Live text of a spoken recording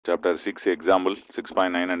Chapter 6 example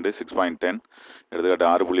 6.9 and 6.10 எடுத்துக்காட்டு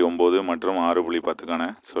 6.9 மற்றும் 6.10க்கான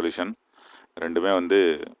solution ரெண்டுமே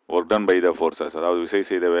work done by the forces, அதாவது விசை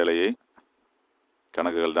செய்த வேலையை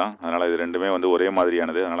கணக்குகள் தான். அதனால் இது ரெண்டுமே ஒரே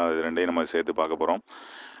மாதிரியானது. அதனால் இது ரெண்டையும் நம்ம சேர்த்து பார்க்க போகிறோம்.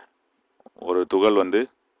 ஒரு துகள்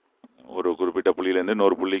ஒரு குறிப்பிட்ட புள்ளியிலேருந்து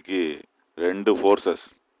இன்னொரு புள்ளிக்கு ரெண்டு ஃபோர்ஸஸ்,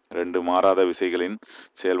 ரெண்டு மாறாத விசைகளின்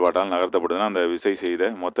செயல்பாட்டால் நகர்த்தப்படுதுன்னா அந்த விசை செய்த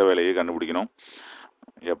மொத்த வேலையை கண்டுபிடிக்கணும்.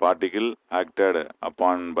 A particle acted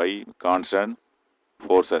upon by constant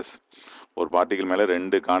forces. ஒரு பார்ட்டிகிள் மேலே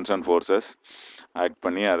ரெண்டு கான்ஸ்டன்ட் ஃபோர்ஸஸ் ஆக்ட்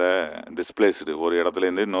பண்ணி அதை டிஸ்பிளேஸ்டு, ஒரு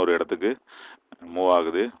இடத்துலேருந்து இன்னொரு இடத்துக்கு மூவ்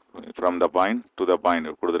ஆகுது. From the point to the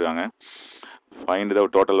point கொடுத்துருக்காங்க. Find the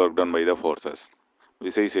total work done by the forces.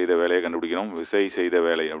 விசை செய்த வேலையை கண்டுபிடிக்கணும். விசை செய்த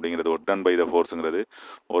வேலை அப்படிங்கிறது ஒர்க் டன் பை த ஃபோர்ஸுங்கிறது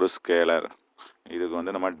ஒரு ஸ்கேலர்.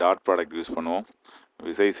 இதுக்கு நம்ம டாட் ப்ராடக்ட் யூஸ் பண்ணுவோம்.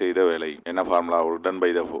 விசை செய்த வேலை என்ன formula? Work done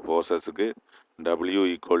by the ஃபோர்ஸஸுக்கு W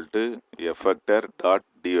equal to F vector dot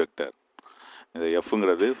D vector. இந்த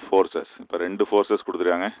எஃப்ங்கிறது ஃபோர்ஸஸ். இப்போ ரெண்டு ஃபோர்ஸஸ்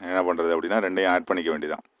கொடுத்துருக்காங்க. என்ன பண்ணுறது அப்படின்னா ரெண்டையும் ஆட் பண்ணிக்க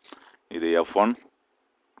வேண்டியதான். இது F1,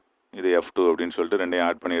 இது F2 அப்படின்னு சொல்லிட்டு ரெண்டையும்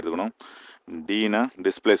ஆட் பண்ணி எடுத்துக்கணும். டினா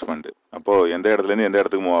டிஸ்பிளேஸ்மெண்ட்டு. அப்போது எந்த இடத்துலேருந்து எந்த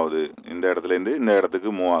இடத்துக்கு மூவ் ஆகுது, இந்த இடத்துலேருந்து இந்த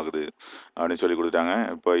இடத்துக்கு மூவ் ஆகுது அப்படின்னு சொல்லி கொடுத்துட்டாங்க.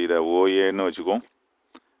 இப்போ இதை ஓஏன்னு வச்சுக்கோம்,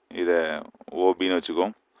 இதை ஓபின்னு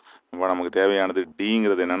வச்சுக்கோம். இப்போ நமக்கு தேவையானது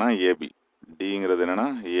டிங்கிறது என்னென்னா ஏபி. டிங்கிறது என்னென்னா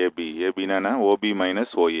ஏபி. ஏபின்னா என்ன? OP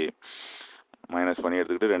minus OA. மைனஸ் பண்ணி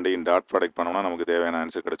எடுத்துக்கிட்டு ரெண்டையும் டாட் ப்ராடக்ட் பண்ணோம்னா நமக்கு தேவையான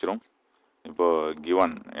ஆன்சர் கிடச்சிரும். இப்போது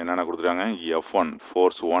கிவன் என்னென்ன கொடுத்துருக்காங்க? F1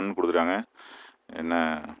 ஃபோர்ஸ் 1 கொடுத்துருக்காங்க. என்ன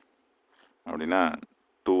அப்படின்னா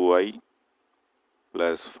 2i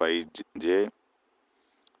 + 5j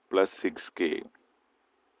 + 6k.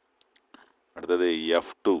 அடுத்தது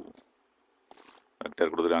F2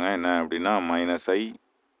 வெக்டர் கொடுத்துருக்காங்க. என்ன அப்படின்னா -i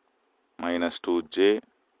 -2j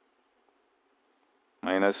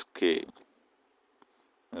 -k.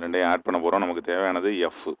 ரெண்டையும் ஆட் பண்ண போகிறோம். நமக்கு தேவையானது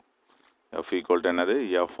எஃப். எஃப் ஈக்குவல் டு என்னது?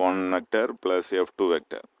 F1 vector plus F2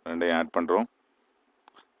 vector. ரெண்டையும் ஆட் பண்ணுறோம்.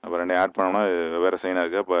 அப்போ ரெண்டையும் ஆட் பண்ணோம்னா வெவ்வேறு சைனாக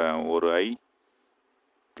இருக்குது. அப்போ ஒரு i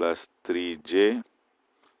 + 3j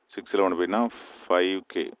 6ல் ஒன்று போயிட்டுனா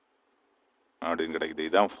 5k அப்படின்னு கிடைக்குது.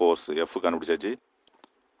 இதுதான் ஃபோர்ஸ். எஃப் கண்டுபிடிச்சாச்சு.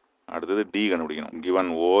 அடுத்தது டி கண்டுபிடிக்கணும்.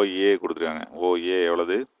 கிவன் ஓஏ கொடுத்துருக்காங்க. ஓஏ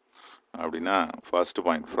எவ்வளவு அப்படின்னா first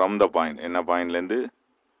point from the point, என்ன பாயிண்ட்லேருந்து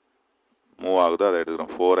மூவ் ஆகுதோ அதை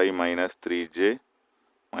எடுத்துக்கிறோம். 4i - 3j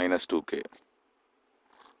 - 2k.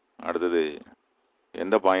 அடுத்தது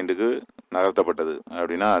எந்த பாயிண்ட்டுக்கு நகர்த்தப்பட்டது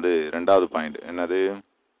அப்படின்னா அது ரெண்டாவது பாயிண்ட். என்னது?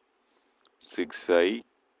 6i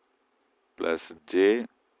 + j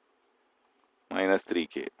 -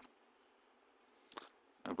 3k.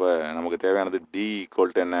 இப்போ நமக்கு தேவையானது டி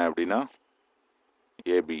ஈக்குவல் டு என்ன அப்படின்னா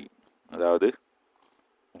ஏபி, அதாவது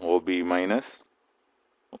ஓபி மைனஸ்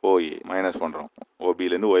ஓஏ மைனஸ் பண்ணுறோம்.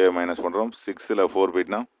 ஓபியிலேருந்து ஓஏ மைனஸ் பண்ணுறோம். 6ல் 4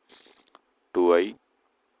 போயிட்டுனா 2i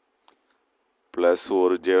ப்ளஸ்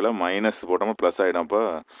ஒரு ஜேவில் மைனஸ் போட்டோம்னா ப்ளஸ் ஆகிடும். அப்போ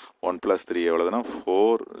 1 + 3 எவ்வளோதுன்னா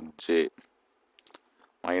 4j.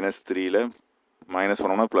 -3ல் மைனஸ்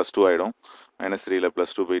பண்ணோம்னா +2 ஆகிடும். -3ல்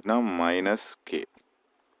 +2 போயிட்டுனா -k.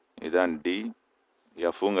 இதுதான் டி.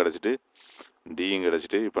 எஃப்பும் கிடச்சிட்டு டியும்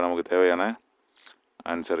கிடச்சிட்டு. இப்போ நமக்கு தேவையான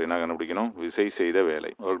ஆன்சர் என்ன கண்டுபிடிக்கணும்? விசை செய்த வேலை,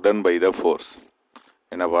 work done by the force.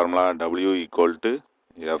 என்ன formula? W equal to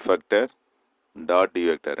F vector dot D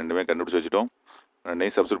vector. ரெண்டுமே கண்டுபிடிச்சி வச்சுட்டோம்.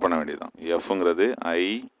 ரெண்டையும் சப்ஸ்டியூட் பண்ண வேண்டியதுதான். எஃப்ங்கிறது i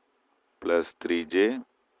 + 3j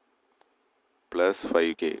 +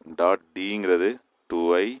 5k. Dot டிங்கிறது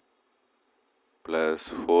 2i +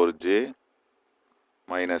 4j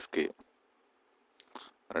 - k.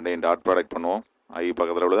 ரெண்டையும் டாட் ப்ராடக்ட் பண்ணுவோம். i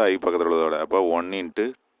பக்கத்தில் உள்ளது i பக்கத்தில் உள்ளதோட. அப்போ 1 ×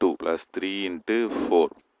 2 + 3 × 4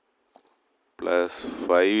 +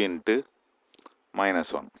 5 ×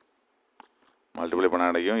 -1 மல்டிப்ளை பண்ண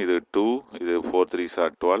கிடைக்கும். இது 2, இது 4 3s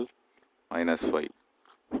are 12 -5.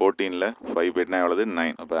 14ல் 5 போய்ட்டுனா எவ்வளவு?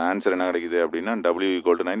 9. அப்போ ஆன்சர் என்ன கிடைக்குது அப்படின்னா W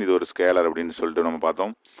ஈக்குவல் டு 9. இது ஒரு ஸ்கேலர் அப்படின்னு சொல்லிட்டு நம்ம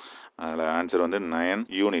பார்த்தோம். அதில் ஆன்சர் 9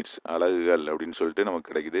 யூனிட்ஸ், அலகுகள் அப்படின்னு சொல்லிட்டு நமக்கு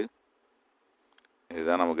கிடைக்குது.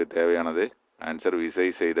 இதுதான் நமக்கு தேவையானது ஆன்சர். விசை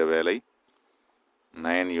செய்த வேலை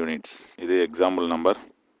 9 யூனிட்ஸ். இது எக்ஸாம்பிள் நம்பர்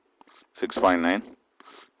 6.9.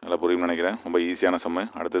 நல்லா புரியும்னு நினைக்கிறேன். ரொம்ப ஈஸியான சம்மு.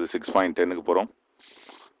 அடுத்தது 6.10க்கு போகிறோம்.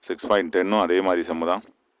 6.10ம் அதே மாதிரி சம்மு தான்.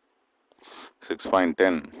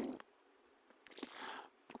 6.10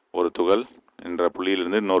 ஒரு துகள் என்ற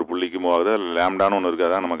புள்ளியிலிருந்து இன்னொரு புள்ளிக்கு மூவ் ஆகுது. அதில் லேம்டான்னு ஒன்று இருக்குது,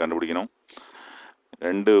 அதான் நம்ம கண்டுபிடிக்கணும்.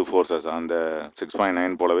 ரெண்டு ஃபோர்ஸஸ், அந்த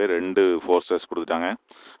 6.9 போலவே ரெண்டு ஃபோர்ஸஸ் கொடுத்துட்டாங்க.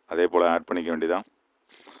 அதே போல் ஆட் பண்ணிக்க வேண்டியதான்.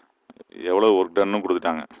 எவ்வளோ ஒர்க் டன்னு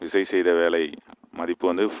கொடுத்துட்டாங்க. விசை செய்த வேலை மதிப்பு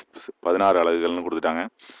 16 அலகுகள்னு கொடுத்துட்டாங்க.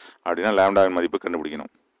 அப்படின்னா லேம்டாவின் மதிப்பு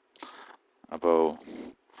கண்டுபிடிக்கணும். அப்போது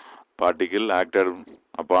particle acted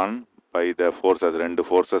upon by the forces, ரெண்டு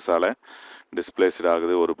ஃபோர்ஸஸால் டிஸ்பிளேஸ்ட்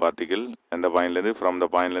ஆகுது ஒரு பார்ட்டிகிள் எந்த பாயிண்ட்லேருந்து ஃப்ரம் த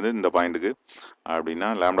பாயிண்ட்லேருந்து இந்த பாயிண்ட்டுக்கு அப்படின்னா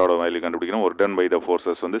லேம்டாவோட வேல்யூ கண்டுபிடிக்கணும். Work done by the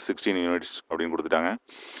forces வந்து 16 யூனிட்ஸ் அப்படின்னு கொடுத்துட்டாங்க.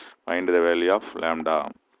 Find the value of lambda.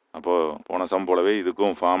 அப்போது போன சம் போலவே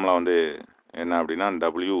இதுக்கும் ஃபார்முலா வந்து என்ன அப்படின்னா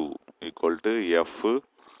W equal to F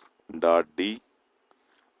dot D.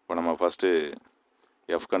 இப்போ நம்ம ஃபஸ்ட்டு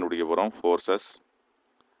எஃப் கண்டுபிடிக்க போகிறோம். ஃபோர்ஸஸ்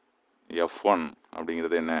F1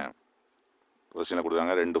 அப்படிங்கிறது என்ன கொஸ்டினில்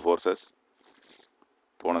கொடுத்தாங்க. 2 ஃபோர்ஸஸ்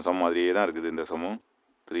போன சம் மாதிரியே தான் இருக்குது இந்த சம்மும்.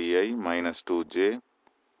 3i minus 2j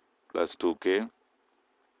plus 2k.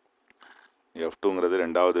 F2ங்கிறது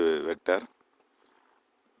ரெண்டாவது வெக்டர்,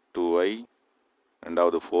 2i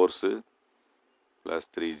ரெண்டாவது force plus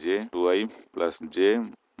 3j, 2i plus j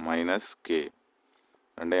minus k.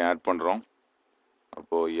 ரெண்டையும் ஆட் பண்ணுறோம்.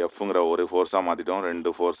 அப்போது எஃப்ங்கிற ஒரு ஃபோர்ஸாக மாற்றிட்டோம்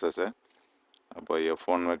 2 ஃபோர்ஸஸை. அப்போ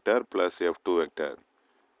F1 vector plus F2 vector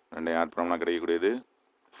ரெண்டையும் ஆட் பண்ணோம்னா கிடைக்கக்கூடியது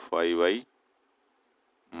 5i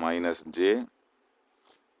minus j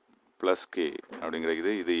plus k அப்படின்னு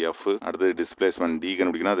கிடைக்குது. இது எஃப். அடுத்தது டிஸ்பிளேஸ்மெண்ட் டி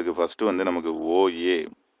கண்டுபிடிக்கணும். அதுக்கு ஃபஸ்ட்டு வந்து நமக்கு OA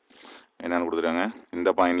என்னென்னு கொடுத்துட்டாங்க. இந்த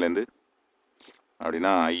பாயிண்ட்லேருந்து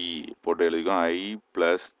அப்படின்னா ஐ போட்டு எழுதிக்கும். ஐ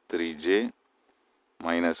plus 3j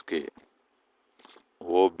minus k.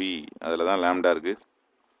 OP அதில் தான் லேம்டா இருக்குது.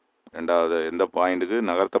 ரெண்டாவது எந்த பாயிண்ட்டுக்கு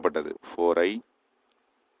நகர்த்தப்பட்டது 4i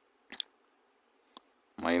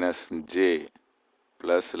minus j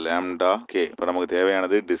plus lambda k. இப்போ நமக்கு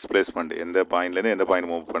தேவையானது டிஸ்பிளேஸ்மெண்ட் எந்த பாயிண்ட்லேருந்து எந்த பாயிண்ட்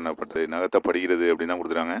மூவ் பண்ணப்பட்டது நகர்த்தப்படுகிறது அப்படின்னு தான்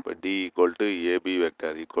கொடுத்துருக்காங்க. இப்போ D equal to AB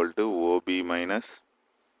vector equal to OP minus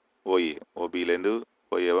OA. ஓபியிலேருந்து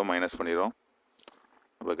ஓஏவை minus பண்ணிடுறோம்.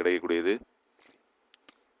 அப்போ கிடைக்கக்கூடியது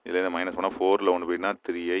இதுலேருந்து மைனஸ் பண்ணால் 4ல் 1 போயிட்டுனா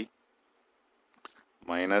 3i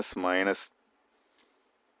மைனஸ் மைனஸ்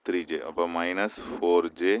 3j. அப்போ மைனஸ்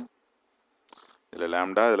 4j. இதில்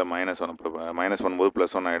லேம்டா இதில் மைனஸ் 1. இப்போ மைனஸ் பண்ணும்போது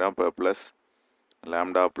ப்ளஸ் 1 ஆகிடும். இப்போ ப்ளஸ்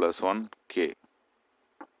லேம்டா ப்ளஸ் 1k.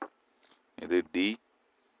 இது டி.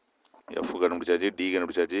 எஃப் கண்டுபிடிச்சாச்சு, டி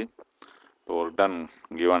கண்டுபிடிச்சாச்சு. இப்போ ஒர்க் டன்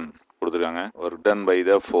கிவன் கொடுத்துருக்காங்க. Work done by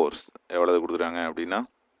the force எவ்வளவு கொடுத்துருக்காங்க அப்படின்னா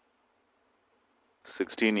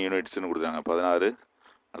 16 யூனிட்ஸ்னு கொடுத்துருக்காங்க. 16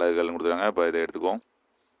 அலகுகள்னு கொடுத்துருக்காங்க. இப்போ இதை எடுத்துக்குவோம்.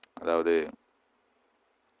 அதாவது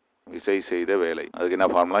விசை செய்த வேலை. அதுக்கு என்ன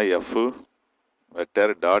formula? F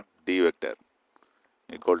vector dot D vector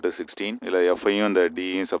equal to 16. இதில் எஃப்ஐயும் இந்த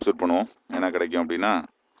டியும் சப்ஸ்டியூட் பண்ணுவோம். என்ன கிடைக்கும் அப்படின்னா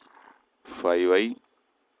 5i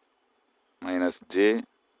minus j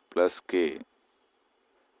plus k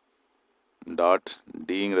dot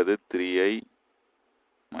டிங்கிறது 3i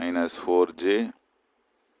minus 4j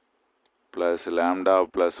plus lambda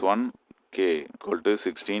plus 1k equal to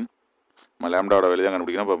 16. நம்ம லேம்டாவோட வெளியே தான்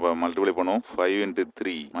கண்டுபிடிக்கணும். இப்போ மல்டிப்ளை பண்ணுவோம். 5 into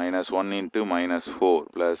 3 minus 1 into minus 4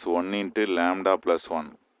 plus 1 into lambda plus 1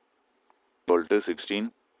 equal to 16.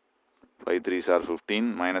 5 3s are 15.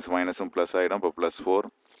 Minus மைனஸும் ப்ளஸ் ஆகிடும். இப்போ plus 4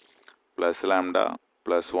 plus lambda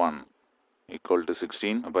plus 1 equal to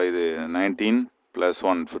 16. அப்போ இது 19 ப்ளஸ்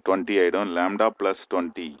 1 20 ஆகிடும். லேம்டா ப்ளஸ்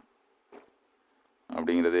 20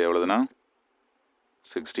 அப்படிங்கிறது எவ்வளோதுன்னா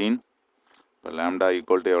 16. இப்போ லேம்டா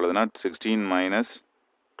ஈக்குவல் டு எவ்வளோதுன்னா 16 மைனஸ்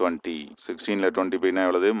 20. 16ல் 20 போயினா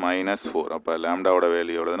எவ்வளவு? மைனஸ் 4. அப்போ லேம்டாவோட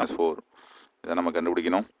வேல்யூ எவ்வளோதுன்னா 4. இதை நம்ம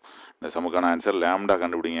கண்டுபிடிக்கணும். இந்த சமுக்கான ஆன்சர் லேம்டா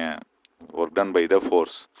கண்டுபிடிங்க. Work done by the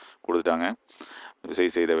force கொடுத்துட்டாங்க. விசை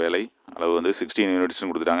செய்த வேலை அளவு வந்து 16 யூனிட்ஸ்னு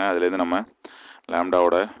கொடுத்துட்டாங்க. அதுலேருந்து நம்ம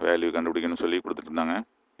லேம்டாவோட வேல்யூ கண்டுபிடிக்கணும்னு சொல்லி கொடுத்துட்டு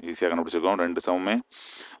ஈஸியாக கண்டுபிடிச்சிருக்கோம். 2 சம்முமே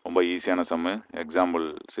ரொம்ப ஈஸியான சம்மு. எக்ஸாம்பிள்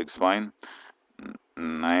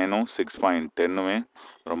 6.9ம் 6.10மே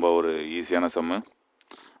ரொம்ப ஒரு ஈஸியான சம்மு.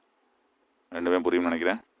 ரெண்டுமே புரியும்னு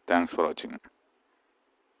நினைக்கிறேன். தேங்க்ஸ் ஃபார் வாட்சிங்.